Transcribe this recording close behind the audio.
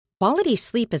Quality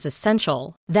sleep is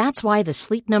essential. That's why the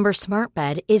Sleep Number Smart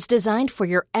Bed is designed for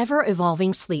your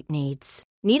ever-evolving sleep needs.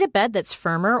 Need a bed that's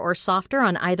firmer or softer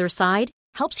on either side?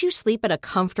 Helps you sleep at a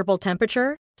comfortable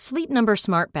temperature? Sleep Number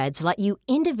Smart Beds let you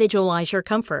individualize your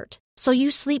comfort, so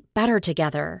you sleep better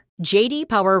together. J.D.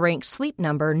 Power ranks Sleep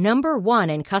Number number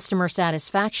 1 in customer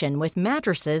satisfaction with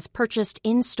mattresses purchased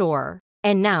in-store.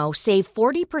 And now, save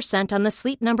 40% on the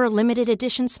Sleep Number Limited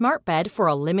Edition Smart Bed for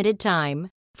a limited time.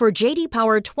 For J.D.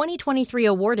 Power 2023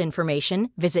 award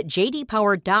information, visit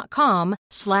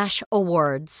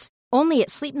jdpower.com/awards. Only at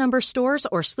Sleep Number stores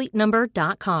or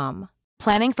sleepnumber.com.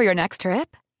 Planning for your next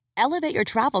trip? Elevate your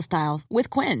travel style with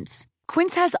Quince.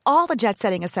 Quince has all the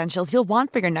jet-setting essentials you'll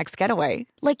want for your next getaway,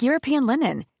 like European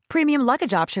linen, premium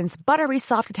luggage options, buttery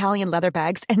soft Italian leather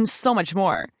bags, and so much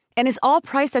more. And is all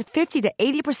priced at 50 to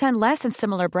 80% less than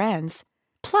similar brands.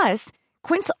 Plus,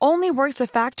 Quince only works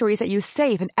with factories that use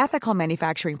safe and ethical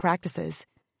manufacturing practices.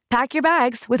 Pack your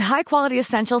bags with high-quality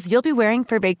essentials you'll be wearing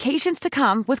for vacations to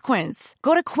come with Quince.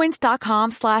 Go to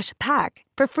quince.com/pack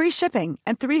for free shipping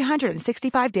and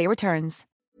 365-day returns.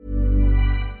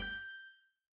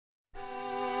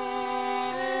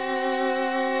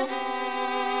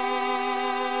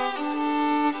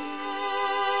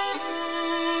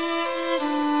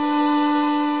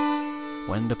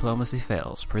 When Diplomacy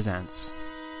Fails presents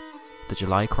the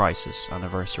July Crisis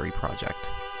Anniversary Project,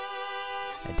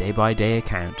 a day-by-day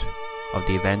account of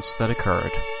the events that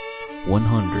occurred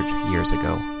 100 years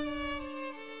ago.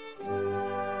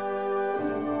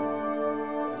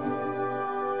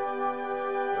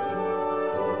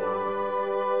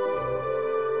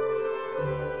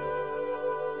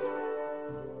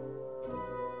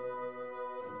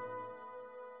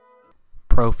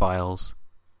 Profiles.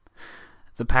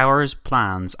 The powers,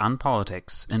 plans, and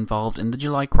politics involved in the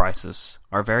July Crisis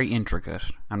are very intricate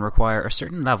and require a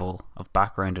certain level of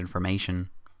background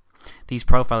information. These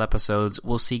profile episodes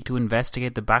will seek to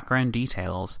investigate the background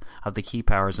details of the key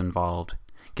powers involved,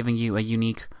 giving you a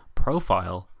unique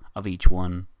profile of each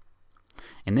one.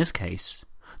 In this case,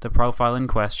 the profile in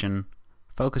question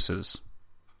focuses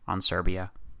on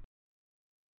Serbia.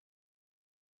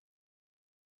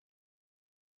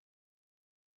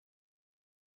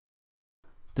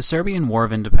 The Serbian War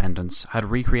of Independence had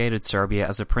recreated Serbia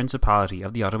as a principality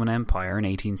of the Ottoman Empire in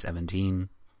 1817.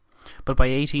 But by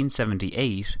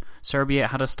 1878, Serbia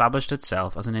had established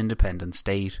itself as an independent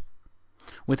state.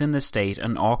 Within this state,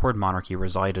 an awkward monarchy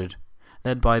resided,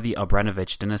 led by the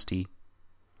Obrenović dynasty.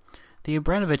 The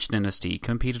Obrenović dynasty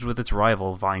competed with its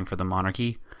rival vying for the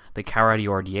monarchy, the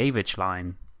Karađorđević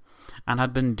line, and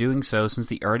had been doing so since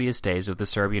the earliest days of the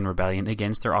Serbian rebellion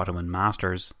against their Ottoman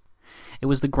masters. It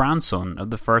was the grandson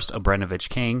of the first Obrenović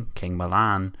king, King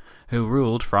Milan, who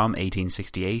ruled from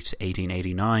 1868 to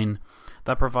 1889,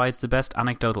 that provides the best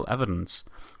anecdotal evidence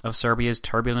of Serbia's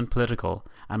turbulent political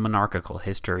and monarchical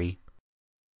history.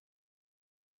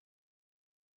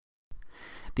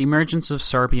 The emergence of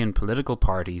Serbian political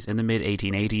parties in the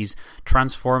mid-1880s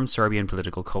transformed Serbian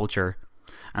political culture,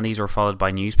 and these were followed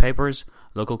by newspapers,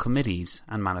 local committees,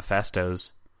 and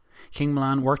manifestos. King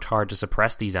Milan worked hard to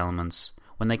suppress these elements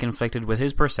when they conflicted with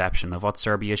his perception of what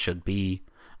Serbia should be,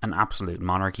 an absolute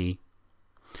monarchy.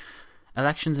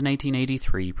 Elections in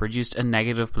 1883 produced a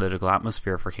negative political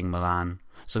atmosphere for King Milan,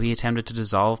 so he attempted to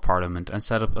dissolve Parliament and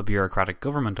set up a bureaucratic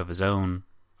government of his own.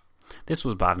 This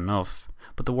was bad enough,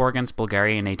 but the war against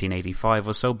Bulgaria in 1885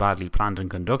 was so badly planned and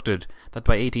conducted that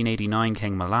by 1889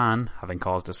 King Milan, having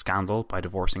caused a scandal by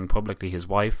divorcing publicly his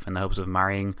wife in the hopes of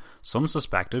marrying, some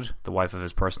suspected, the wife of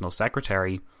his personal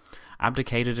secretary,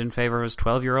 abdicated in favour of his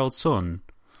 12-year-old son,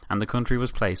 and the country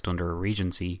was placed under a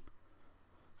regency.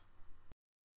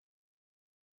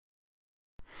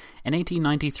 In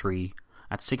 1893,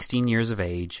 at 16 years of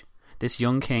age, this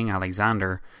young king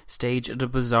Alexander staged a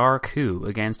bizarre coup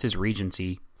against his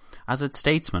regency, as its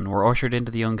statesmen were ushered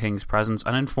into the young king's presence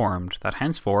and informed that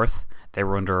henceforth they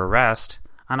were under arrest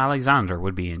and Alexander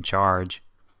would be in charge.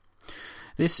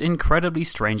 This incredibly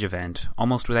strange event,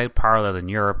 almost without parallel in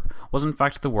Europe, was in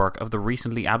fact the work of the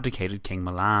recently abdicated King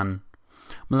Milan.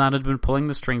 Milan had been pulling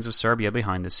the strings of Serbia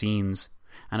behind the scenes,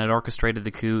 and had orchestrated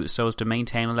the coup so as to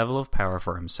maintain a level of power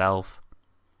for himself.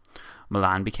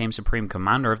 Milan became supreme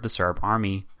commander of the Serb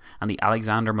army, and the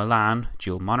Alexander-Milan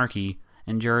dual monarchy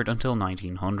endured until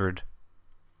 1900.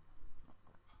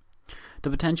 The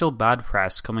potential bad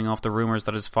press coming off the rumours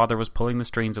that his father was pulling the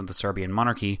strings of the Serbian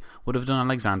monarchy would have done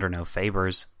Alexander no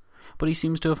favours, but he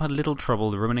seems to have had little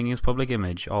trouble ruining his public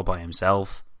image all by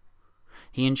himself.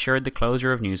 He ensured the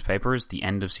closure of newspapers, the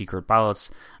end of secret ballots,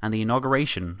 and the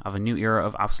inauguration of a new era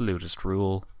of absolutist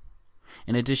rule.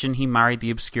 In addition, he married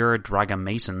the obscure Draga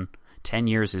Mason, 10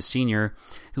 years his senior,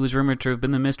 who was rumoured to have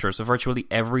been the mistress of virtually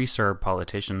every Serb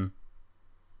politician.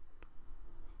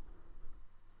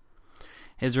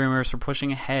 His rumours for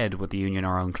pushing ahead with the union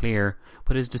are unclear,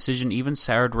 but his decision even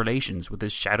soured relations with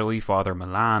his shadowy father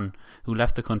Milan, who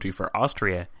left the country for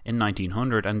Austria in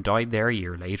 1900 and died there a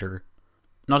year later.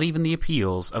 Not even the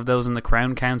appeals of those in the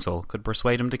Crown Council could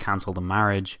persuade him to cancel the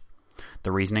marriage.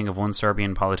 The reasoning of one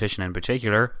Serbian politician in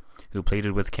particular, who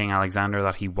pleaded with King Alexander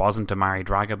that he wasn't to marry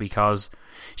Draga because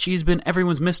 "she's been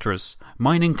everyone's mistress,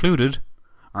 mine included,"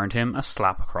 earned him a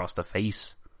slap across the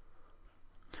face.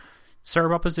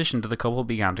 Serb opposition to the couple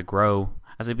began to grow,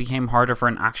 as it became harder for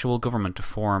an actual government to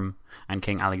form, and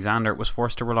King Alexander was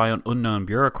forced to rely on unknown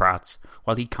bureaucrats,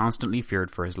 while he constantly feared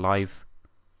for his life.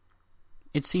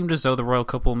 It seemed as though the royal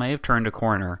couple may have turned a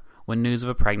corner when news of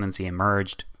a pregnancy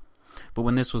emerged. But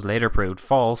when this was later proved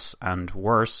false, and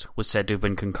worse, was said to have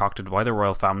been concocted by the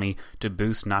royal family to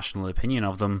boost national opinion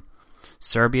of them,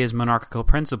 Serbia's monarchical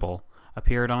principle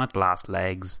appeared on its last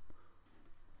legs.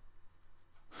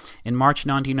 In March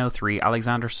 1903,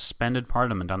 Alexander suspended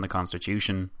Parliament and the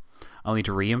Constitution, only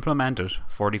to re-implement it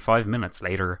 45 minutes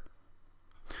later.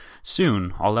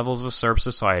 Soon, all levels of Serb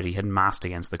society had massed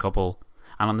against the couple,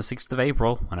 and on the 6th of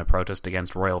April, when a protest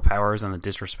against royal powers and the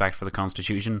disrespect for the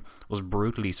Constitution was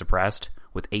brutally suppressed,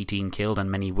 with 18 killed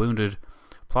and many wounded,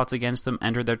 plots against them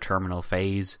entered their terminal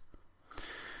phase.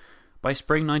 By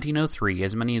spring 1903,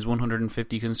 as many as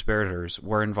 150 conspirators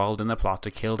were involved in the plot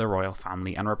to kill the royal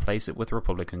family and replace it with a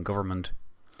republican government,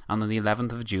 and on the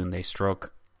 11th of June they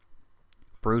struck,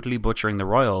 brutally butchering the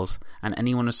royals and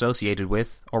anyone associated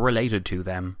with or related to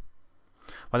them.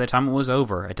 By the time it was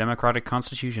over, a democratic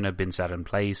constitution had been set in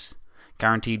place,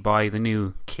 guaranteed by the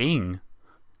new king,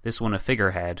 this one a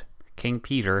figurehead, King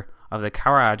Peter of the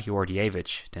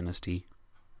Karađorđević dynasty.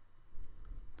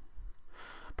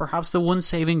 Perhaps the one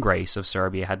saving grace of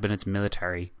Serbia had been its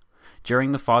military.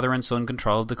 During the father and son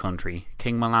control of the country,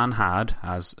 King Milan had,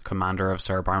 as commander of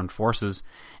Serb armed forces,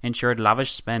 ensured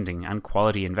lavish spending and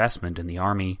quality investment in the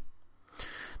army.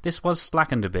 This was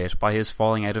slackened a bit by his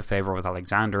falling out of favour with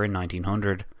Alexander in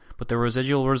 1900, but the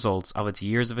residual results of its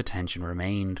years of attention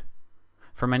remained.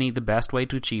 For many, the best way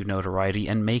to achieve notoriety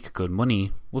and make good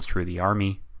money was through the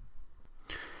army.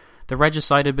 The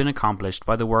regicide had been accomplished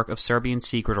by the work of Serbian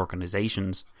secret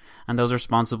organisations, and those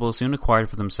responsible soon acquired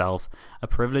for themselves a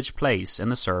privileged place in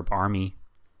the Serb army.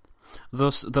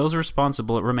 Thus, those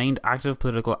responsible remained active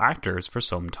political actors for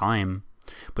some time,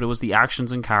 but it was the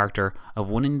actions and character of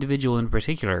one individual in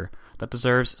particular that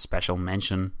deserves special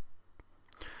mention.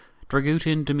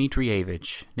 Dragutin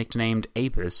Dmitrievich, nicknamed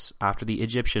Apis after the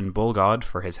Egyptian bull god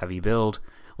for his heavy build,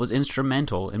 was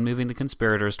instrumental in moving the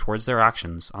conspirators towards their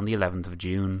actions on the 11th of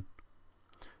June.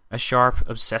 A sharp,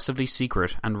 obsessively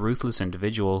secret and ruthless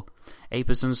individual,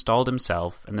 Apis installed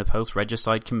himself in the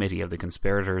post-regicide committee of the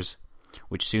conspirators,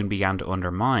 which soon began to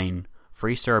undermine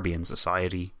free Serbian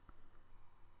society.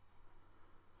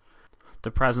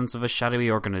 The presence of a shadowy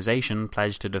organisation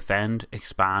pledged to defend,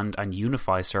 expand and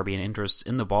unify Serbian interests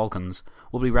in the Balkans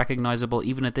will be recognisable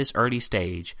even at this early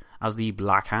stage as the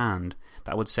Black Hand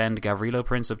that would send Gavrilo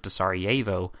Princip to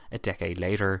Sarajevo a decade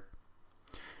later.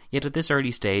 Yet at this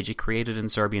early stage it created in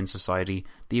Serbian society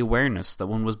the awareness that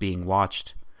one was being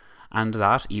watched, and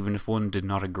that, even if one did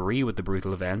not agree with the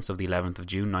brutal events of the 11th of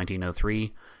June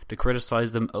 1903, to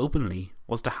criticise them openly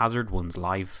was to hazard one's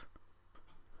life.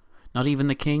 Not even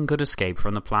the king could escape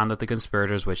from the plan that the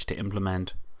conspirators wished to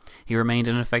implement. He remained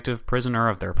an effective prisoner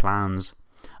of their plans,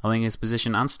 owing his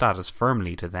position and status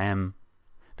firmly to them.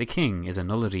 The king is a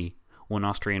nullity, one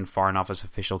Austrian Foreign Office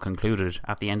official concluded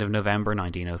at the end of November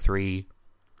 1903.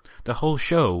 The whole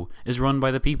show is run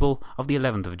by the people of the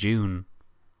 11th of June.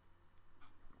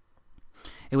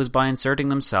 It was by inserting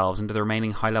themselves into the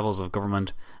remaining high levels of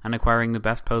government and acquiring the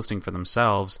best posting for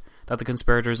themselves that the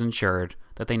conspirators ensured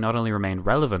that they not only remained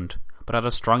relevant, but had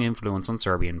a strong influence on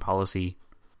Serbian policy.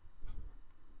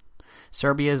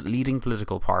 Serbia's leading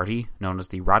political party, known as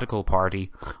the Radical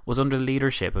Party, was under the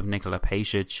leadership of Nikola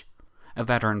Pasic, a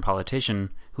veteran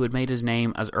politician who had made his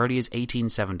name as early as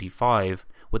 1875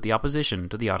 with the opposition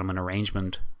to the Ottoman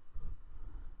arrangement.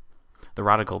 The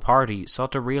Radical Party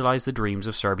sought to realise the dreams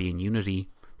of Serbian unity,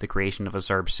 the creation of a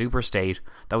Serb superstate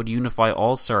that would unify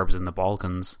all Serbs in the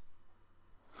Balkans.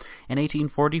 In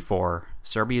 1844,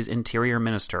 Serbia's interior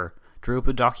minister drew up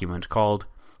a document called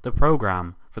The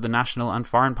Programme for the National and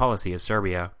Foreign Policy of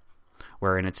Serbia,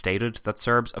 wherein it stated that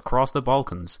Serbs across the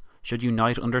Balkans should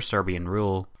unite under Serbian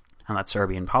rule, and that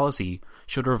Serbian policy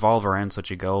should revolve around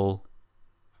such a goal.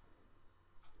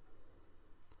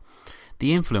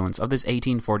 The influence of this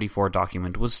 1844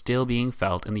 document was still being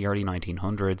felt in the early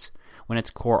 1900s, when its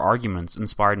core arguments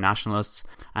inspired nationalists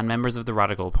and members of the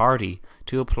Radical Party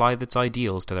to apply its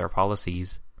ideals to their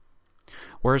policies.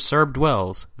 "Where a Serb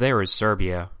dwells, there is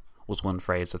Serbia," was one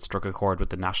phrase that struck a chord with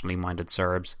the nationally minded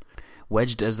Serbs,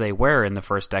 wedged as they were in the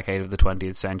first decade of the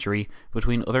 20th century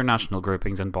between other national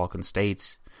groupings and Balkan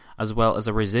states, as well as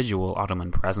a residual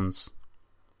Ottoman presence.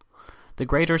 The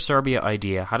Greater Serbia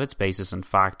idea had its basis in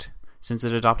fact, since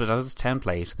it adopted as its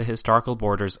template the historical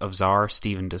borders of Tsar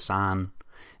Stephen Dusan,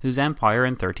 whose empire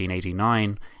in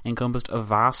 1389 encompassed a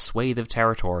vast swathe of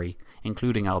territory,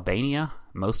 including Albania,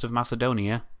 most of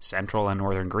Macedonia, central and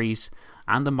northern Greece,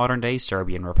 and the modern-day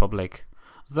Serbian Republic,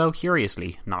 though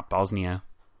curiously not Bosnia.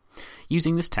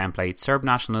 Using this template, Serb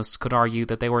nationalists could argue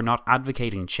that they were not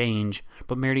advocating change,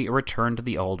 but merely a return to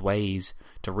the old ways,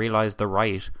 to realise the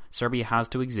right Serbia has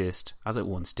to exist as it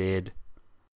once did.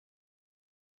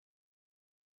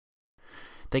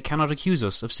 They cannot accuse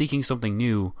us of seeking something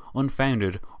new,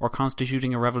 unfounded, or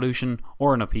constituting a revolution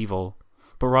or an upheaval,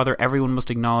 but rather everyone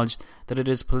must acknowledge that it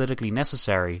is politically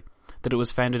necessary, that it was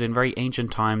founded in very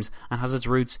ancient times and has its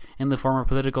roots in the former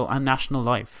political and national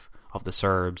life of the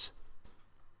Serbs.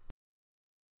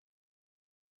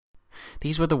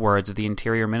 These were the words of the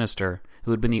Interior Minister,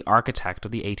 who had been the architect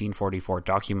of the 1844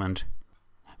 document,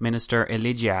 Minister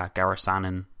Elijah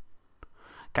Garasanin.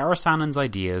 Garasanin's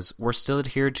ideas were still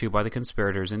adhered to by the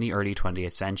conspirators in the early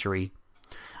 20th century,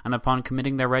 and upon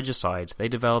committing their regicide, they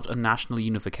developed a national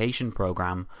unification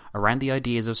program around the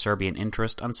ideas of Serbian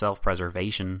interest and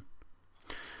self-preservation.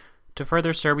 To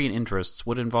further Serbian interests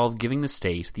would involve giving the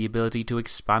state the ability to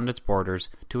expand its borders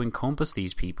to encompass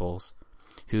these peoples,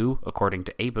 who, according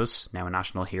to Apis, now a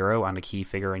national hero and a key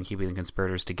figure in keeping the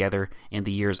conspirators together in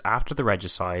the years after the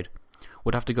regicide,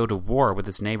 would have to go to war with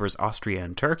its neighbours Austria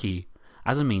and Turkey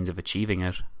as a means of achieving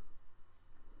it.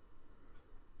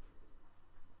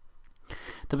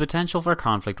 The potential for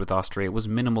conflict with Austria was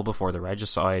minimal before the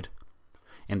regicide.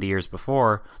 In the years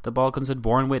before, the Balkans had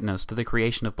borne witness to the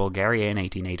creation of Bulgaria in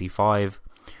 1885,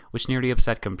 which nearly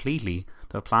upset completely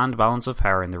the planned balance of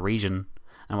power in the region,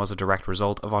 and was a direct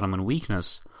result of Ottoman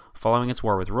weakness following its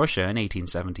war with Russia in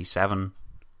 1877.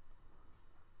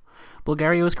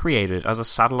 Bulgaria was created as a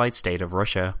satellite state of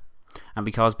Russia, and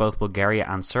because both Bulgaria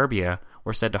and Serbia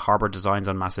were said to harbour designs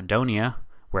on Macedonia,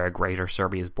 where Greater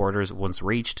Serbia's borders once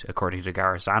reached, according to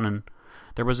Garasanin,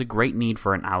 there was a great need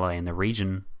for an ally in the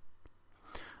region.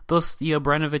 Thus, the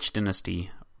Obrenović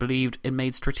dynasty believed it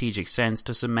made strategic sense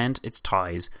to cement its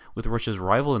ties with Russia's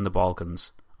rival in the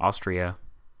Balkans, Austria.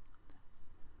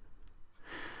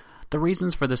 The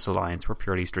reasons for this alliance were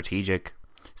purely strategic,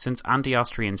 since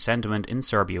anti-Austrian sentiment in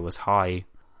Serbia was high,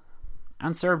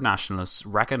 and Serb nationalists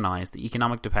recognised the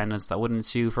economic dependence that would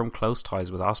ensue from close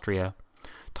ties with Austria,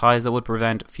 ties that would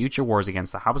prevent future wars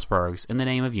against the Habsburgs in the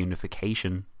name of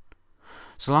unification.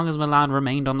 So long as Milan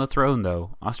remained on the throne,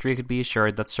 though, Austria could be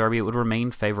assured that Serbia would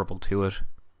remain favourable to it.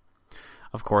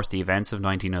 Of course, the events of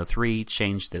 1903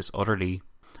 changed this utterly,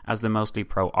 as the mostly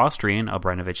pro-Austrian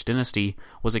Obrenović dynasty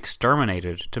was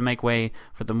exterminated to make way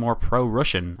for the more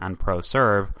pro-Russian and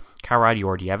pro-Serb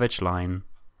Karađorđević line.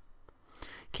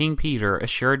 King Peter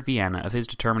assured Vienna of his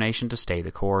determination to stay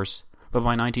the course, but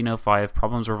by 1905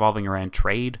 problems revolving around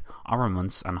trade,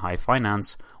 armaments and high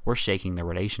finance were shaking the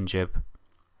relationship.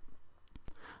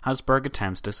 Habsburg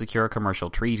attempts to secure a commercial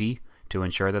treaty to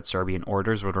ensure that Serbian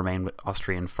orders would remain with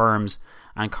Austrian firms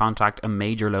and contact a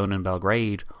major loan in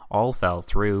Belgrade all fell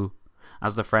through,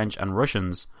 as the French and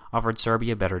Russians offered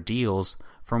Serbia better deals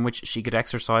from which she could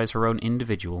exercise her own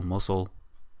individual muscle.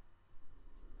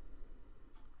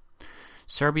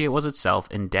 Serbia was itself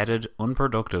indebted,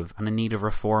 unproductive, and in need of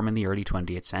reform in the early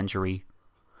 20th century.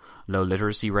 Low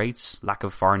literacy rates, lack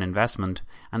of foreign investment,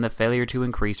 and the failure to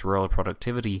increase rural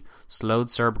productivity slowed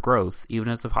Serb growth even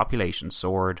as the population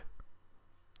soared.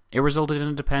 It resulted in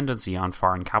a dependency on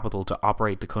foreign capital to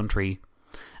operate the country,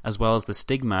 as well as the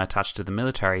stigma attached to the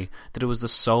military that it was the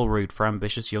sole route for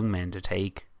ambitious young men to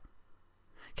take.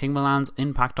 King Milan's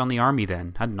impact on the army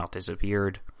then had not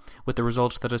disappeared, with the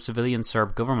result that a civilian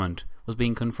Serb government was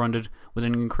being confronted with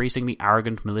an increasingly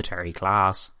arrogant military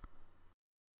class.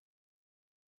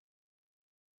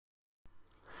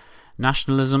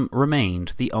 Nationalism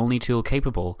remained the only tool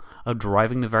capable of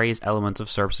driving the various elements of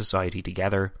Serb society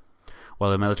together,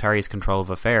 while the military's control of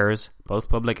affairs, both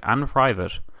public and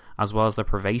private, as well as the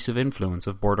pervasive influence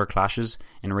of border clashes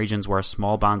in regions where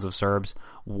small bands of Serbs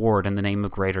warred in the name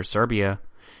of Greater Serbia,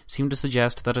 seemed to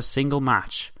suggest that a single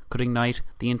match could ignite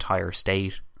the entire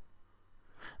state.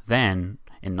 Then,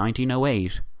 in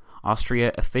 1908,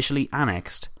 Austria officially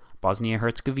annexed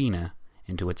Bosnia-Herzegovina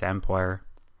into its empire.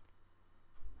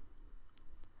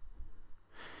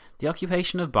 The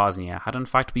occupation of Bosnia had in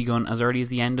fact begun as early as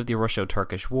the end of the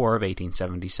Russo-Turkish War of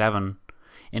 1877,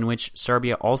 in which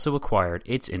Serbia also acquired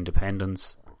its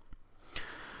independence.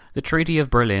 The Treaty of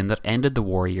Berlin that ended the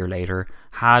war a year later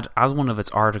had as one of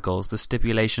its articles the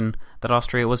stipulation that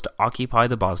Austria was to occupy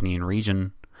the Bosnian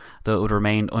region, though it would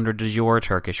remain under de jure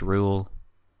Turkish rule.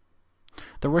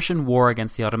 The Russian war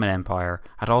against the Ottoman Empire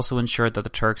had also ensured that the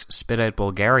Turks spit out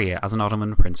Bulgaria as an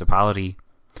Ottoman principality,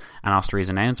 and Austria's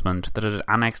announcement that it had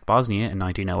annexed Bosnia in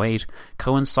 1908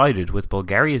 coincided with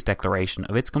Bulgaria's declaration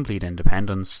of its complete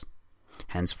independence.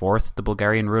 Henceforth, the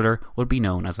Bulgarian ruler would be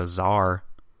known as a Tsar.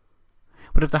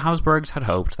 But if the Habsburgs had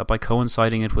hoped that by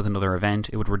coinciding it with another event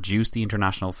it would reduce the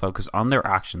international focus on their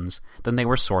actions, then they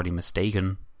were sorely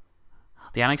mistaken.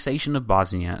 The annexation of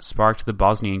Bosnia sparked the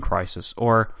Bosnian Crisis,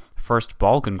 or First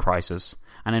Balkan Crisis,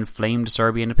 and inflamed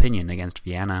Serbian opinion against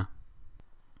Vienna.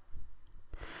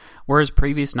 Whereas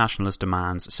previous nationalist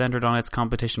demands centred on its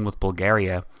competition with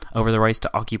Bulgaria over the rights to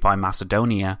occupy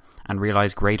Macedonia and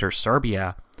realise Greater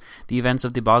Serbia, the events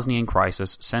of the Bosnian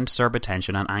crisis sent Serb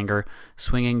attention and anger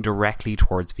swinging directly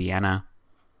towards Vienna.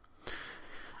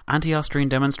 Anti-Austrian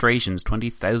demonstrations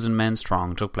 20,000 men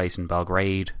strong took place in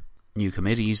Belgrade. New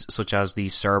committees, such as the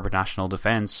Serb National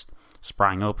Defence,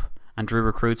 sprang up and drew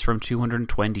recruits from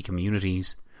 220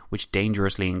 communities, which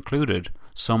dangerously included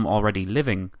some already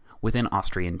living within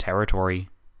Austrian territory.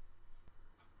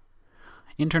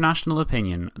 International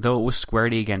opinion, though it was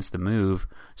squarely against the move,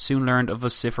 soon learned of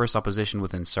vociferous opposition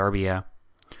within Serbia,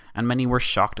 and many were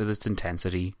shocked at its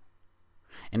intensity.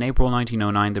 In April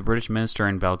 1909, the British minister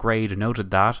in Belgrade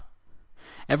noted that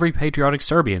every patriotic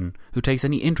Serbian who takes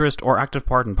any interest or active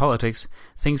part in politics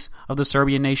thinks of the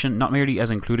Serbian nation not merely as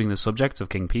including the subjects of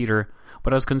King Peter,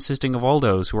 but as consisting of all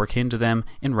those who are kin to them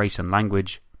in race and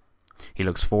language. He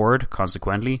looks forward,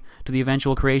 consequently, to the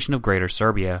eventual creation of Greater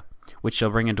Serbia, which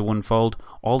shall bring into one fold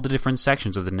all the different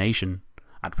sections of the nation,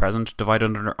 at present divided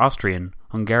under Austrian,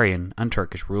 Hungarian and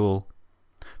Turkish rule.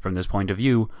 From this point of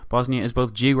view, Bosnia is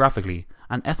both geographically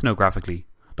and ethnographically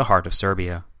the heart of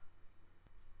Serbia.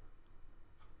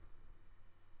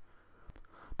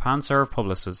 Pan-Serb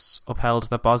publicists upheld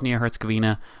that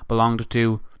Bosnia-Herzegovina belonged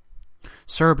to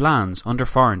Serb lands under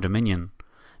foreign dominion,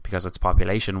 because its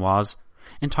population was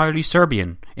entirely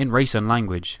Serbian in race and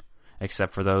language,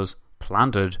 except for those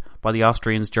planted by the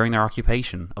Austrians during their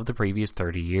occupation of the previous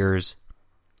 30 years.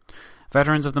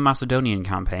 Veterans of the Macedonian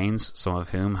campaigns, some of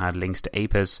whom had links to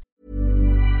APIS.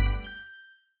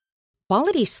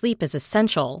 Quality sleep is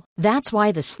essential. That's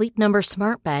why the Sleep Number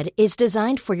Smart Bed is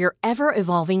designed for your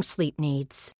ever-evolving sleep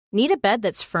needs. Need a bed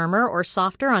that's firmer or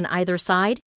softer on either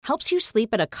side? Helps you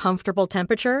sleep at a comfortable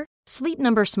temperature? Sleep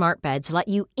Number Smart Beds let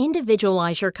you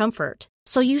individualize your comfort,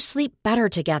 so you sleep better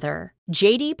together.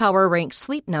 J.D. Power ranks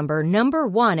Sleep Number number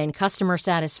 1 in customer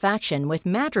satisfaction with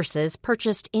mattresses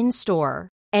purchased in-store.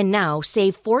 And now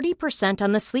save 40%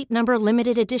 on the Sleep Number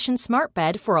Limited Edition Smart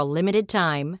Bed for a limited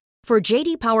time. For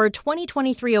J.D. Power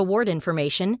 2023 award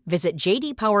information, visit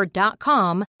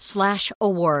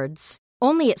jdpower.com/awards.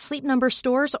 Only at Sleep Number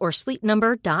stores or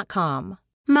sleepnumber.com.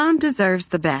 Mom deserves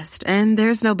the best, and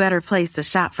there's no better place to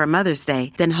shop for Mother's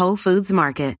Day than Whole Foods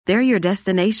Market. They're your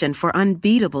destination for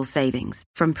unbeatable savings,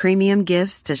 from premium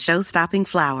gifts to show-stopping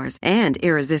flowers and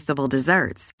irresistible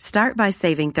desserts. Start by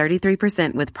saving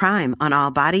 33% with Prime on all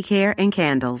body care and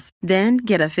candles. Then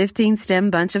get a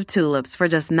 15-stem bunch of tulips for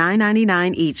just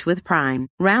 $9.99 each with Prime.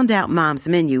 Round out Mom's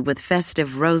menu with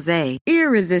festive rosé,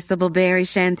 irresistible berry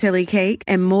chantilly cake,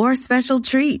 and more special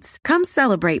treats. Come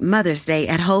celebrate Mother's Day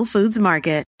at Whole Foods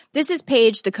Market. This is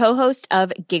Paige, the co-host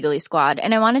of Giggly Squad,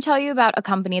 and I want to tell you about a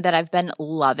company that I've been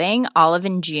loving, Olive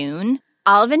 & June.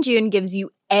 Olive & June gives you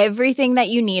everything that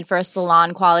you need for a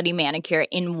salon-quality manicure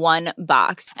in one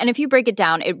box. And if you break it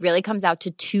down, it really comes out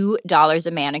to $2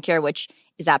 a manicure, which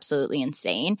is absolutely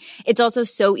insane. It's also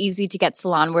so easy to get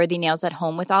salon-worthy nails at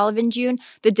home with Olive & June.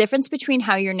 The difference between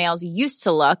how your nails used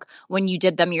to look when you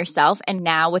did them yourself and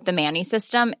now with the Mani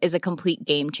system is a complete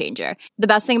game changer. The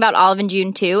best thing about Olive &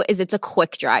 June, too, is it's a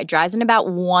quick dry. Dries in about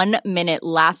 1 minute,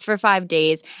 lasts for 5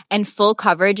 days, and full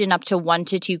coverage in up to 1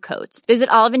 to 2 coats. Visit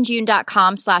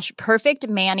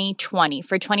oliveandjune.com/perfectmani20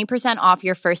 for 20% off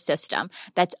your first system.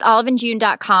 That's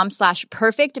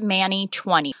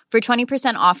oliveandjune.com/perfectmani20 for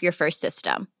 20% off your first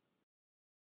system.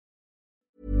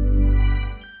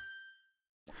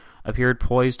 Appeared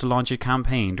poised to launch a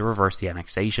campaign to reverse the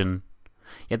annexation.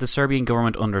 Yet the Serbian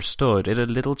government understood it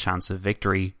had little chance of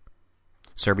victory.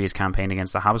 Serbia's campaign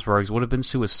against the Habsburgs would have been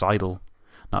suicidal,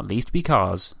 not least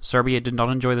because Serbia did not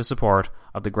enjoy the support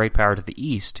of the great power to the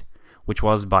east, which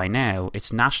was by now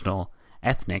its national,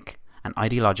 ethnic and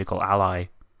ideological ally,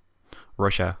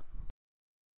 Russia.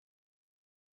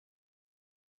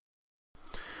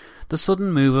 The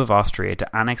sudden move of Austria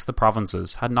to annex the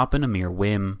provinces had not been a mere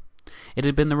whim. It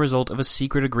had been the result of a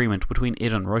secret agreement between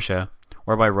it and Russia,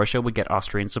 whereby Russia would get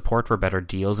Austrian support for better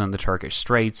deals in the Turkish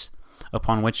Straits,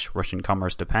 upon which Russian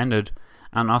commerce depended,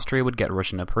 and Austria would get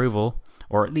Russian approval,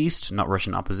 or at least not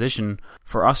Russian opposition,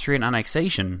 for Austrian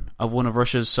annexation of one of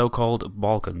Russia's so-called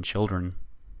Balkan children.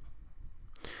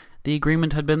 The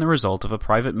agreement had been the result of a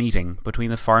private meeting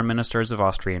between the foreign ministers of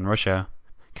Austria and Russia,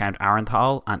 Count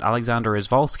Aehrenthal and Alexander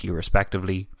Izvolsky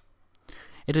respectively.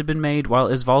 It had been made while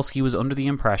Izvolsky was under the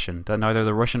impression that neither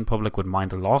the Russian public would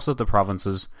mind the loss of the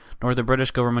provinces, nor the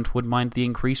British government would mind the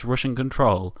increased Russian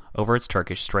control over its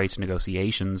Turkish Straits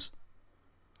negotiations.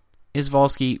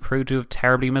 Izvolsky proved to have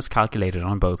terribly miscalculated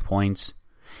on both points.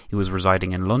 He was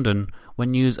residing in London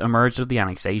when news emerged of the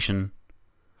annexation.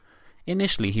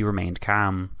 Initially he remained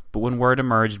calm, but when word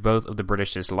emerged both of the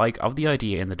British dislike of the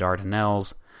idea in the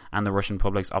Dardanelles and the Russian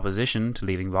public's opposition to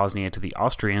leaving Bosnia to the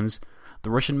Austrians, the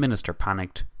Russian minister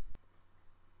panicked.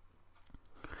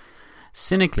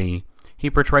 Cynically, he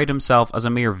portrayed himself as a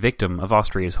mere victim of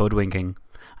Austria's hoodwinking,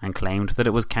 and claimed that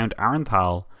it was Count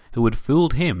Aehrenthal who had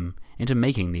fooled him into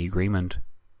making the agreement.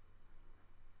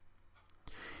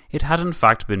 It had in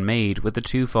fact been made with the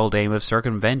twofold aim of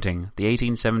circumventing the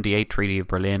 1878 Treaty of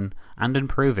Berlin and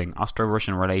improving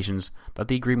Austro-Russian relations that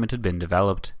the agreement had been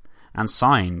developed, and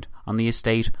signed on the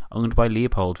estate owned by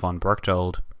Leopold von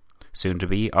Berchtold, soon to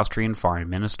be Austrian foreign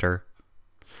minister.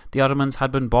 The Ottomans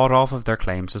had been bought off of their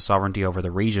claims to sovereignty over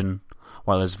the region,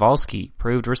 while Izvolsky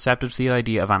proved receptive to the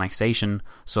idea of annexation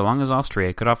so long as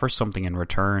Austria could offer something in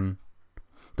return.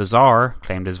 The Tsar,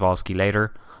 claimed Izvolsky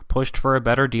later, pushed for a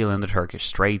better deal in the Turkish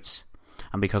Straits,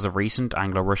 and because of recent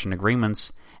Anglo-Russian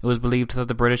agreements, it was believed that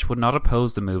the British would not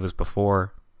oppose the move as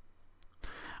before.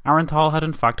 Aehrenthal had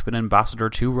in fact been ambassador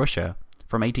to Russia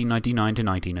from 1899 to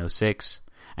 1906,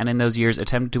 and in those years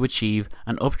attempted to achieve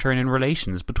an upturn in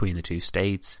relations between the two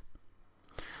states.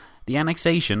 The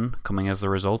annexation, coming as the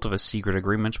result of a secret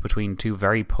agreement between two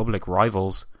very public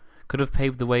rivals, could have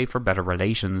paved the way for better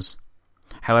relations.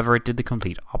 However, it did the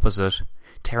complete opposite,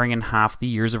 tearing in half the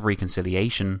years of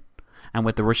reconciliation, and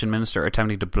with the Russian minister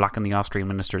attempting to blacken the Austrian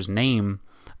minister's name,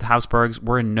 the Habsburgs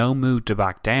were in no mood to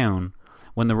back down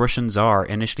when the Russian Tsar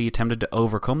initially attempted to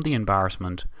overcome the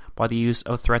embarrassment by the use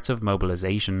of threats of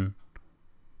mobilization.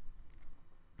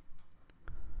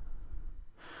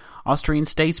 Austrian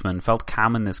statesmen felt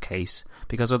calm in this case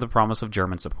because of the promise of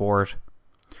German support.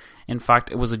 In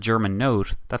fact, it was a German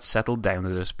note that settled down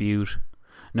the dispute.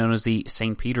 Known as the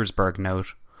St. Petersburg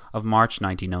Note of March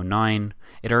 1909,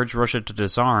 it urged Russia to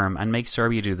disarm and make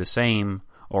Serbia do the same,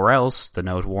 or else, the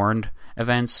note warned,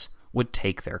 events would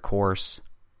take their course.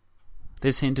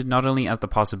 This hinted not only at the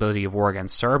possibility of war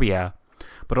against Serbia,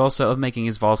 but also of making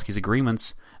Izvolsky's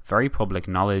agreements very public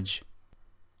knowledge.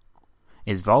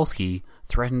 Izvolsky,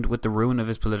 threatened with the ruin of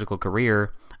his political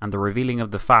career and the revealing of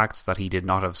the facts that he did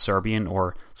not have Serbian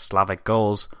or Slavic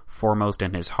goals foremost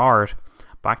in his heart,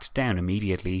 backed down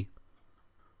immediately.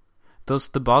 Thus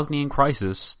the Bosnian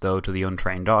crisis, though to the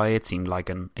untrained eye it seemed like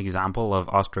an example of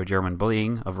Austro-German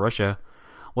bullying of Russia,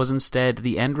 was instead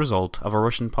the end result of a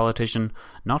Russian politician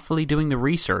not fully doing the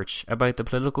research about the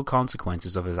political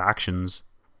consequences of his actions.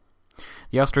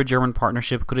 The Austro-German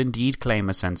partnership could indeed claim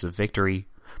a sense of victory,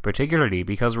 particularly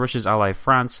because Russia's ally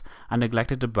France had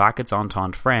neglected to back its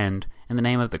Entente friend in the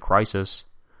name of the crisis,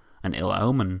 an ill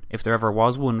omen if there ever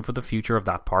was one for the future of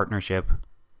that partnership.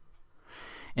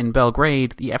 In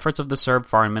Belgrade, the efforts of the Serb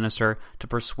foreign minister to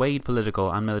persuade political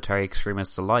and military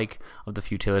extremists alike of the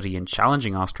futility in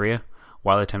challenging Austria,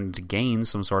 while attempting to gain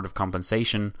some sort of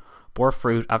compensation, bore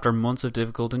fruit after months of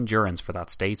difficult endurance for that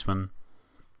statesman.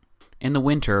 In the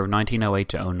winter of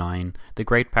 1908-09, the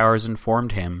great powers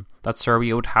informed him that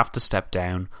Serbia would have to step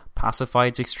down, pacify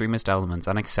its extremist elements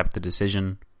and accept the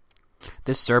decision.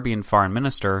 This Serbian foreign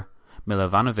minister,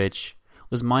 Milovanovic,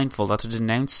 was mindful that to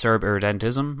denounce Serb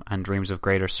irredentism and dreams of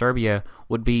Greater Serbia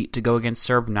would be to go against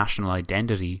Serb national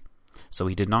identity, so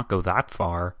he did not go that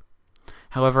far.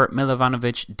 However,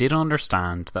 Milovanovic did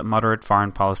understand that moderate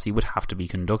foreign policy would have to be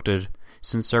conducted,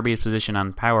 since Serbia's position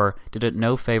and power did it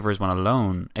no favours when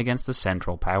alone against the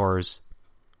Central Powers.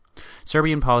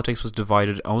 Serbian politics was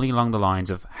divided only along the lines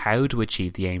of how to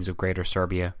achieve the aims of Greater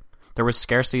Serbia. There was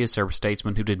scarcely a Serb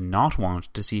statesman who did not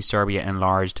want to see Serbia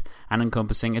enlarged and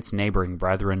encompassing its neighbouring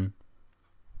brethren.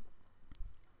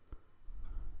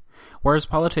 Whereas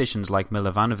politicians like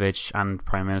Milovanovic and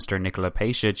Prime Minister Nikola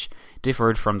Pasic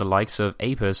differed from the likes of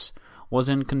Apis was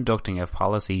in conducting of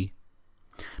policy.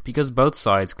 Because both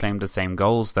sides claimed the same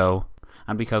goals though,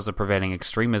 and because the prevailing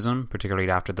extremism, particularly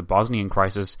after the Bosnian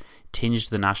crisis, tinged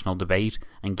the national debate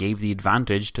and gave the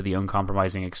advantage to the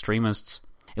uncompromising extremists,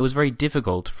 it was very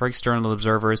difficult for external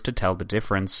observers to tell the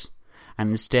difference, and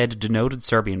instead denoted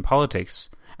Serbian politics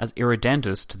as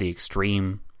irredentist to the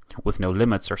extreme, with no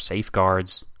limits or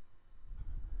safeguards.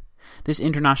 This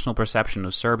international perception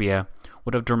of Serbia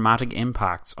would have dramatic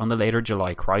impacts on the later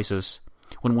July crisis,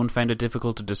 when one found it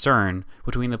difficult to discern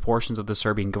between the portions of the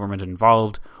Serbian government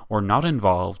involved or not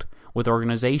involved with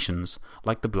organisations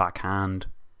like the Black Hand.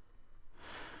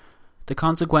 The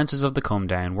consequences of the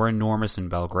come-down were enormous in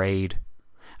Belgrade.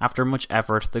 After much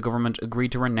effort, the government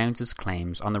agreed to renounce its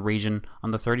claims on the region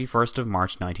on the 31st of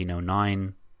March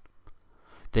 1909.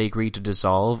 They agreed to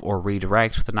dissolve or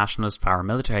redirect the nationalist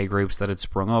paramilitary groups that had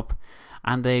sprung up,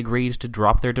 and they agreed to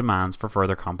drop their demands for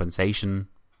further compensation.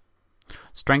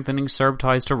 Strengthening Serb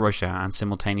ties to Russia and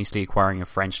simultaneously acquiring a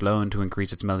French loan to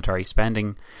increase its military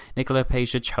spending, Nikola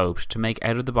Pasic hoped to make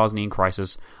out of the Bosnian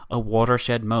crisis a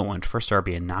watershed moment for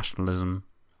Serbian nationalism.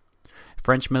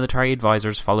 French military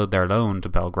advisors followed their loan to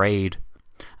Belgrade,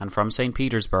 and from St.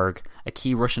 Petersburg, a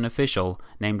key Russian official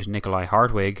named Nikolai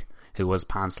Hartwig, who was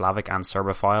pan-Slavic and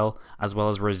Serbophile, as well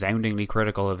as resoundingly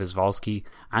critical of Izvolsky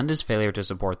and his failure to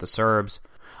support the Serbs,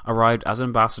 arrived as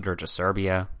ambassador to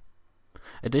Serbia.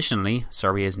 Additionally,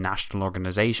 Serbia's national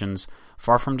organisations,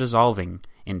 far from dissolving,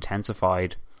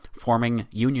 intensified, forming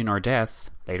Union or Death,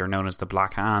 later known as the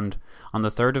Black Hand, on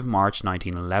the 3rd of March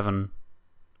 1911.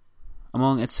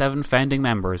 Among its 7 founding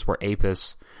members were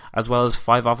Apis, as well as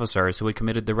 5 officers who had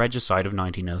committed the regicide of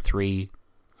 1903.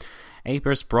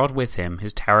 Apis brought with him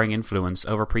his towering influence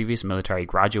over previous military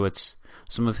graduates,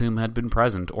 some of whom had been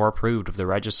present or approved of the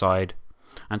regicide,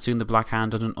 and soon the Black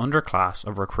Hand had an underclass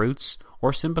of recruits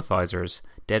or sympathisers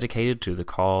dedicated to the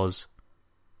cause.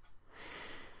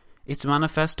 Its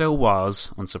manifesto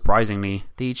was, unsurprisingly,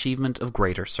 the achievement of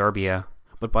Greater Serbia,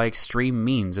 but by extreme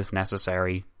means if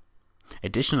necessary.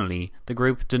 Additionally, the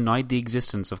group denied the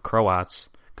existence of Croats,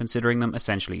 considering them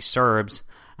essentially Serbs,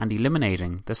 and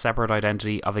eliminating the separate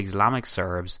identity of Islamic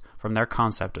Serbs from their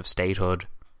concept of statehood.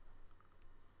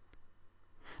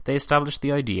 They established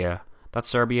the idea that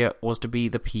Serbia was to be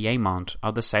the Piedmont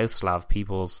of the South Slav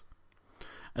peoples,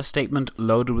 a statement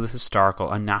loaded with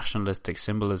historical and nationalistic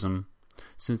symbolism,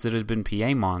 since it had been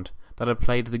Piedmont that had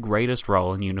played the greatest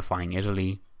role in unifying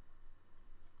Italy.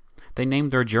 They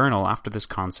named their journal after this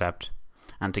concept,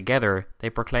 and together they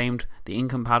proclaimed the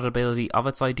incompatibility of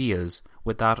its ideas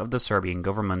with that of the Serbian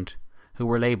government, who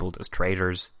were labelled as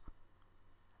traitors.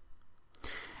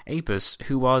 Apis,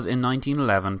 who was in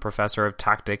 1911 Professor of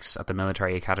Tactics at the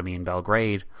Military Academy in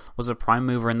Belgrade, was a prime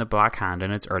mover in the Black Hand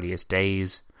in its earliest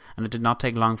days, and it did not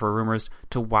take long for rumours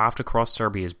to waft across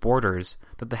Serbia's borders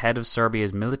that the head of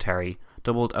Serbia's military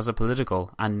doubled as a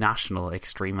political and national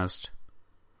extremist.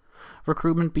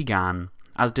 Recruitment began,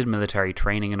 as did military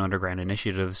training and underground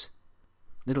initiatives.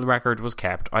 Little record was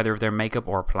kept either of their makeup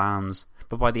or plans,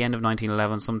 but by the end of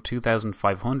 1911 some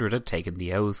 2,500 had taken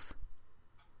the oath.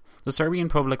 The Serbian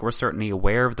public were certainly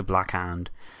aware of the Black Hand,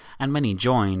 and many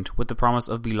joined with the promise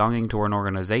of belonging to an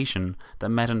organisation that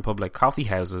met in public coffee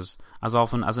houses as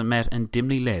often as it met in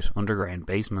dimly lit underground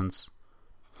basements.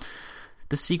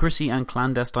 The secrecy and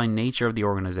clandestine nature of the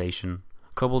organisation,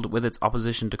 coupled with its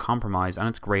opposition to compromise and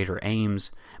its greater aims,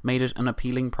 made it an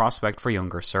appealing prospect for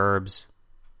younger Serbs.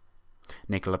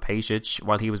 Nikola Pasic,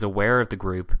 while he was aware of the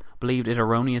group, believed it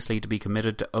erroneously to be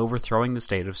committed to overthrowing the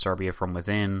state of Serbia from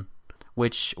within,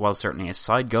 which, while certainly a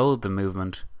side goal of the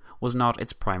movement, was not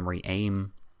its primary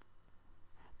aim.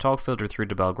 Talk filtered through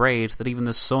to Belgrade that even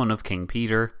the son of King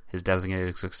Peter, his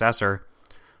designated successor,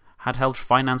 had helped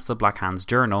finance the Black Hand's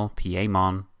journal,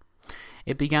 Piedmont.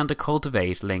 It began to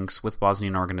cultivate links with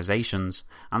Bosnian organisations,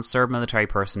 and Serb military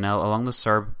personnel along the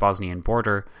Serb-Bosnian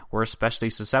border were especially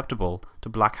susceptible to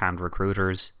Black Hand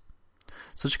recruiters.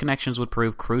 Such connections would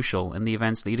prove crucial in the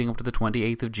events leading up to the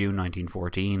 28th of June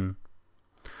 1914.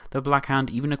 The Black Hand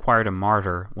even acquired a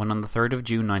martyr when on the 3rd of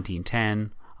June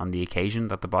 1910, on the occasion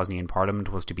that the Bosnian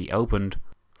parliament was to be opened,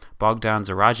 Bogdan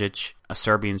Zarajic, a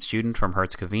Serbian student from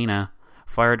Herzegovina,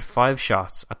 fired 5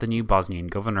 shots at the new Bosnian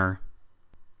governor.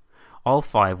 All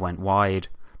 5 went wide,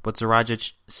 but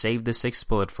Zarajic saved the 6th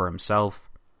bullet for himself,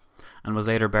 and was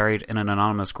later buried in an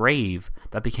anonymous grave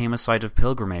that became a site of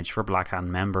pilgrimage for Black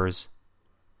Hand members.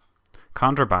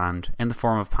 Contraband, in the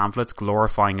form of pamphlets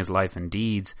glorifying his life and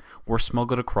deeds, were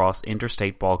smuggled across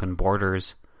interstate Balkan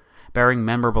borders, bearing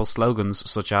memorable slogans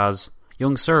such as,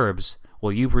 "Young Serbs,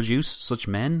 will you produce such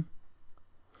men?"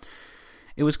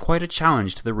 It was quite a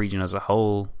challenge to the region as a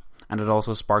whole, and it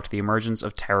also sparked the emergence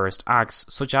of terrorist acts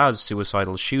such as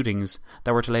suicidal shootings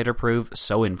that were to later prove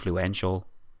so influential.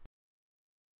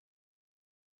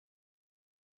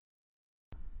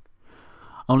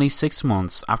 Only 6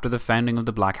 months after the founding of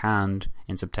the Black Hand,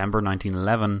 in September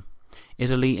 1911,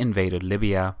 Italy invaded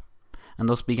Libya, and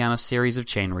thus began a series of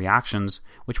chain reactions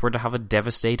which were to have a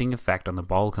devastating effect on the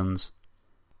Balkans.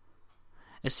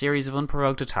 A series of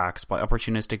unprovoked attacks by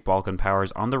opportunistic Balkan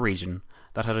powers on the region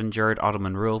that had endured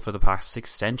Ottoman rule for the past 6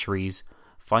 centuries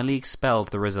finally expelled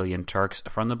the resilient Turks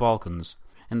from the Balkans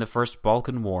in the First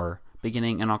Balkan War,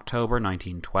 beginning in October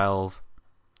 1912.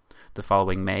 The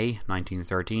following May,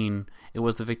 1913, it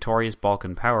was the victorious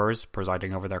Balkan powers,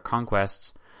 presiding over their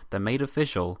conquests, that made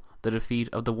official the defeat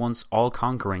of the once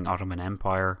all-conquering Ottoman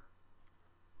Empire.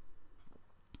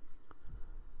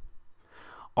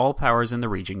 All powers in the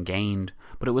region gained,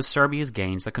 but it was Serbia's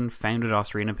gains that confounded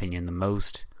Austrian opinion the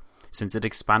most, since it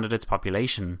expanded its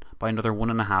population by another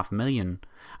 1.5 million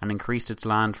and increased its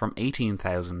land from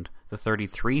 18,000 to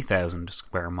 33,000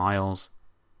 square miles.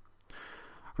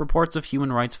 Reports of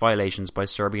human rights violations by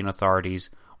Serbian authorities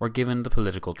were given the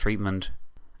political treatment,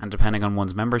 and depending on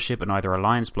one's membership in either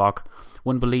alliance bloc,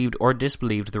 one believed or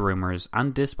disbelieved the rumours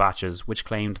and dispatches which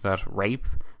claimed that rape,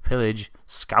 pillage,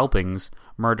 scalpings,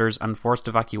 murders and forced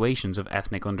evacuations of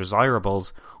ethnic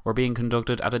undesirables were being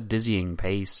conducted at a dizzying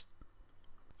pace.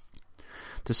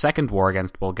 The Second War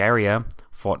against Bulgaria,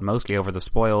 fought mostly over the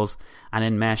spoils and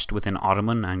enmeshed within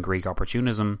Ottoman and Greek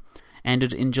opportunism,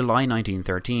 ended in July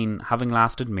 1913, having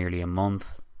lasted merely a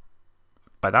month.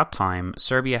 By that time,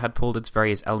 Serbia had pulled its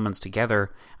various elements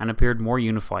together and appeared more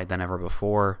unified than ever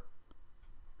before.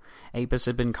 Apis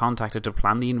had been contacted to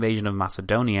plan the invasion of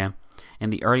Macedonia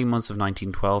in the early months of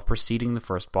 1912 preceding the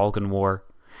First Balkan War,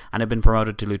 and had been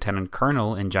promoted to Lieutenant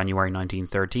Colonel in January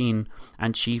 1913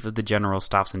 and Chief of the General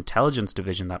Staff's Intelligence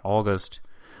Division that August,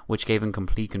 which gave him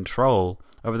complete control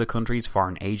over the country's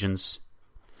foreign agents,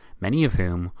 many of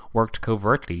whom worked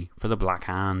covertly for the Black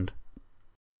Hand.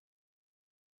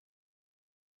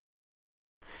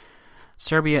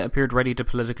 Serbia appeared ready to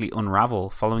politically unravel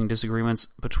following disagreements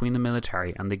between the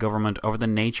military and the government over the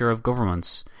nature of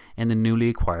governments in the newly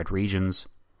acquired regions.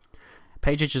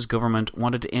 Pejic's government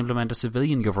wanted to implement a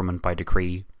civilian government by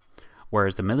decree,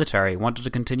 whereas the military wanted to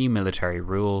continue military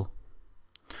rule.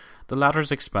 The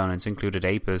latter's exponents included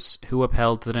Apis, who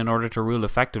upheld that in order to rule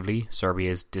effectively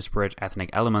Serbia's disparate ethnic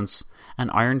elements, an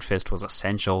iron fist was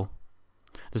essential.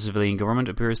 The civilian government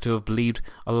appears to have believed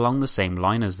along the same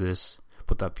line as this,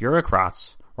 but that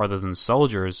bureaucrats, rather than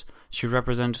soldiers, should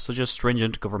represent such a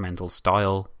stringent governmental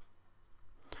style.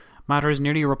 Matters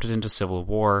nearly erupted into civil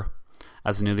war,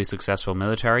 as the newly successful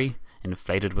military,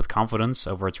 inflated with confidence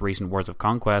over its recent wars of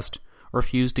conquest,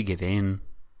 refused to give in.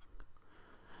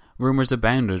 Rumours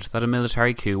abounded that a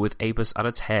military coup with Apis at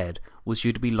its head was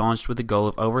due to be launched with the goal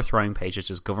of overthrowing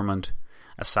Pejic's government,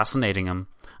 assassinating him,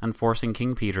 and forcing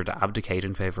King Peter to abdicate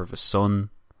in favour of his son.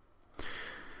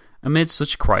 Amid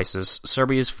such crisis,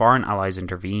 Serbia's foreign allies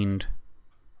intervened.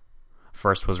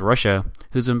 First was Russia,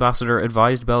 whose ambassador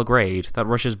advised Belgrade that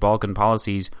Russia's Balkan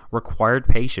policies required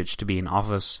Pejic to be in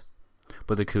office.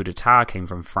 But the coup d'etat came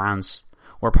from France,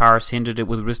 where Paris hinted it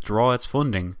would withdraw its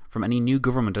funding from any new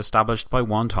government established by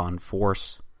wanton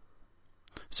force.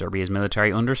 Serbia's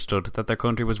military understood that their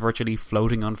country was virtually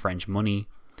floating on French money,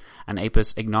 and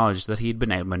Apis acknowledged that he had been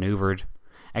outmanoeuvred,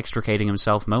 extricating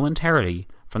himself momentarily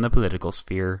from the political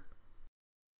sphere.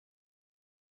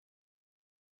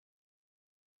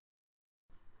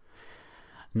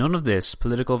 None of this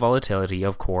political volatility,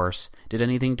 of course, did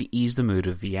anything to ease the mood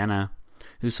of Vienna,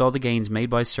 who saw the gains made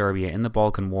by Serbia in the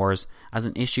Balkan Wars as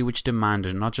an issue which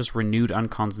demanded not just renewed and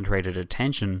concentrated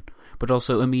attention, but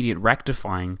also immediate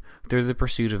rectifying through the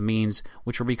pursuit of means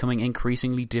which were becoming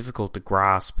increasingly difficult to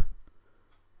grasp.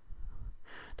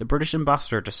 The British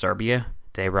ambassador to Serbia,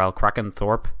 Daryl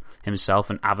Krakenthorpe, himself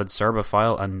an avid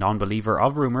Serbophile and non-believer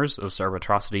of rumours of Serb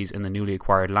atrocities in the newly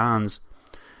acquired lands,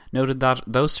 noted that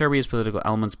though Serbia's political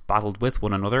elements battled with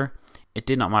one another, it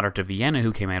did not matter to Vienna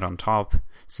who came out on top,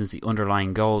 since the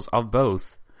underlying goals of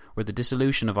both were the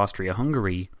dissolution of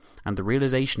Austria-Hungary and the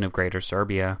realisation of Greater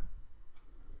Serbia.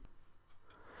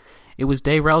 It was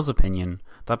Daryl's opinion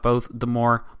that both the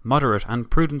more moderate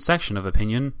and prudent section of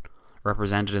opinion,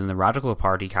 represented in the Radical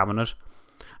Party cabinet,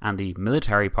 and the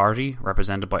military party,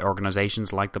 represented by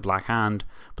organisations like the Black Hand,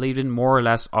 believed in more or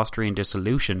less Austrian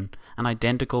dissolution and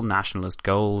identical nationalist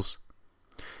goals.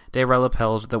 Daryl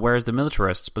upheld that whereas the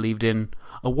militarists believed in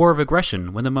a war of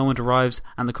aggression when the moment arrives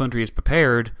and the country is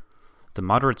prepared, the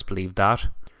moderates believed that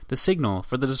the signal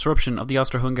for the disruption of the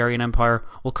Austro-Hungarian Empire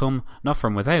will come not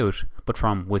from without, but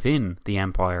from within the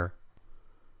empire.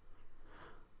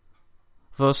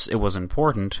 Thus, it was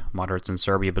important, moderates in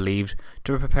Serbia believed,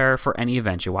 to prepare for any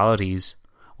eventualities,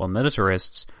 while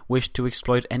militarists wished to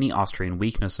exploit any Austrian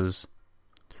weaknesses.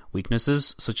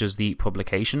 Weaknesses such as the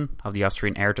publication of the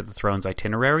Austrian heir to the throne's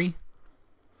itinerary.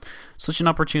 Such an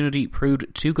opportunity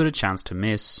proved too good a chance to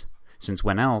miss, since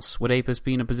when else would Apis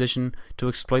be in a position to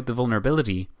exploit the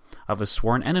vulnerability of his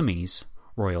sworn enemy's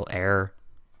royal heir?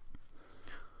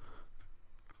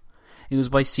 It was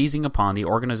by seizing upon the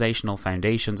organisational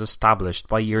foundations established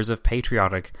by years of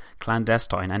patriotic,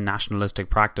 clandestine and nationalistic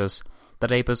practice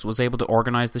that Apis was able to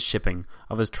organise the shipping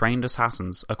of his trained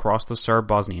assassins across the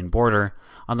Serb-Bosnian border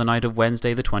on the night of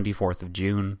Wednesday the 24th of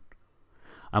June.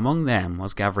 Among them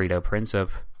was Gavrilo Princip,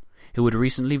 who had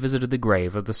recently visited the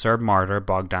grave of the Serb martyr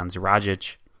Bogdan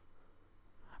Zirajic.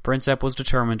 Princip was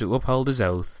determined to uphold his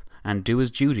oath and do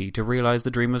his duty to realise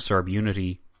the dream of Serb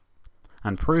unity,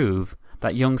 and prove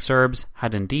that young Serbs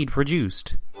had indeed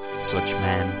produced such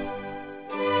men.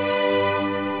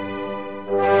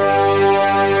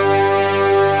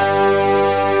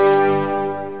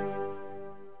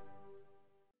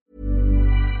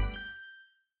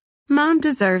 Mom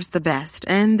deserves the best,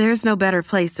 and there's no better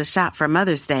place to shop for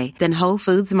Mother's Day than Whole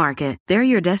Foods Market. They're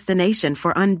your destination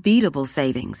for unbeatable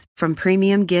savings, from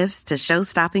premium gifts to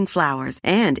show-stopping flowers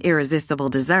and irresistible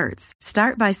desserts.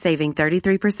 Start by saving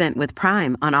 33% with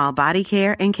Prime on all body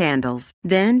care and candles.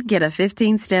 Then get a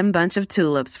 15-stem bunch of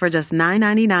tulips for just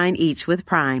 $9.99 each with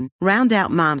Prime. Round out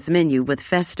Mom's menu with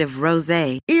festive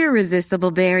rosé,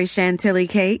 irresistible berry chantilly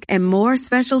cake, and more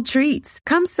special treats.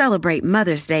 Come celebrate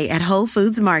Mother's Day at Whole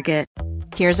Foods Market.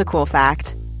 Here's a cool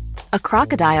fact. A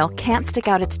crocodile can't stick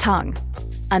out its tongue.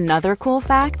 Another cool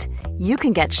fact, you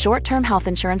can get short-term health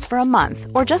insurance for a month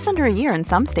or just under a year in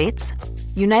some states.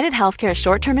 United Healthcare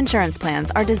short-term insurance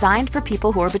plans are designed for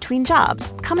people who are between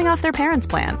jobs, coming off their parents'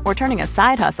 plan, or turning a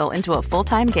side hustle into a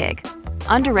full-time gig.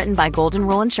 Underwritten by Golden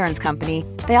Rule Insurance Company,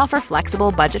 they offer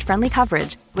flexible, budget-friendly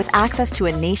coverage with access to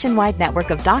a nationwide network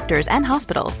of doctors and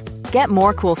hospitals. Get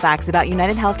more cool facts about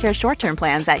United Healthcare short-term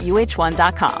plans at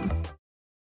uh1.com.